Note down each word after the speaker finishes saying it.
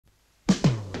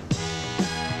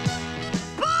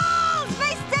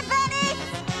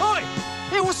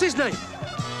his name?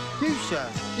 You, sir.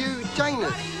 You,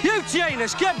 Janus. You,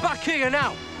 Janus, get back here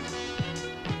now.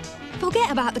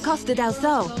 Forget about the Costa del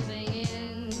Sol.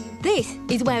 This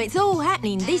is where it's all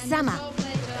happening this summer.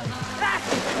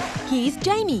 Here's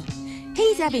Jamie.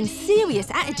 He's having serious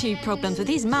attitude problems with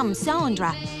his mum,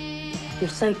 Sandra. You're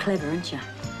so clever, aren't you?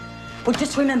 Well,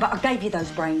 just remember, I gave you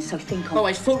those brains, so think on. I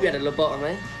always thought you had a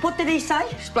lobotomy. What did he say?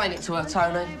 Explain it to her,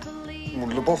 Tony. Well,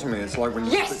 lobotomy, it's like when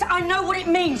you... Yes, I know what it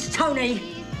means, Tony.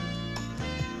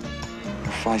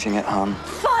 Fighting it, hon.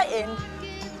 Fighting?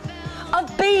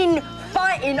 I've been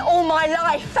fighting all my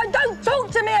life, so don't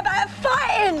talk to me about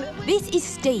fighting! This is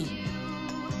Steve.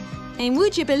 And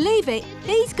would you believe it,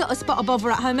 he's got a spot of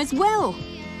bother at home as well.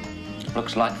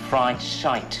 Looks like fried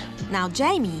shite. Now,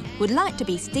 Jamie would like to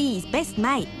be Steve's best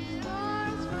mate.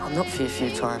 I've knocked for you a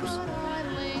few times.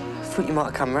 I thought you might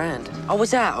have come round. I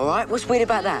was out, all right? What's weird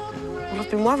about that? Well, I've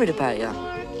been worried about you.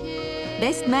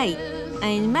 Best mate,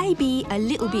 and maybe a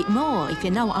little bit more, if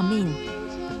you know what I mean.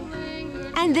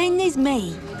 And then there's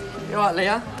me. You all right,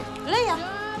 Leah? Leah?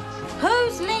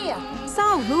 Who's Leah?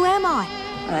 So, who am I?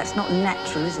 Well, that's not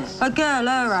natural, is it? A girl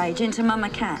her age into Mama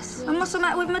Cass. And what's the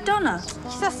matter with Madonna?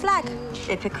 She's a slag.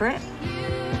 Hypocrite.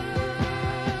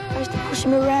 I used to push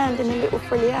him around in a little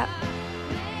frilly hat.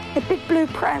 A big blue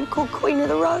pram called Queen of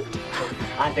the Road.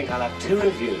 I think I'll have 2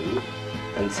 of you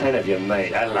and 10 of your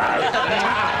mate. Hello.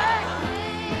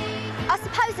 I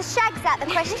suppose the shag's out the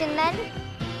question, then.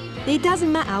 It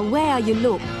doesn't matter where you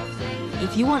look,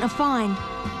 if you want to find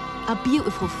a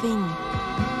beautiful thing.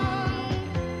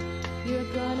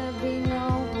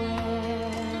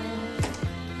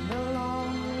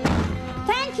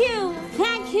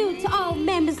 Thank you to all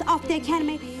members of the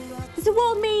Academy. This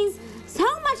award means so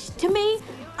much to me.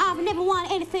 I've never won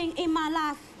anything in my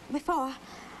life before.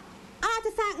 I have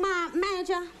to thank my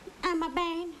manager and my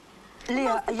band.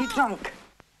 Leah, are you drunk?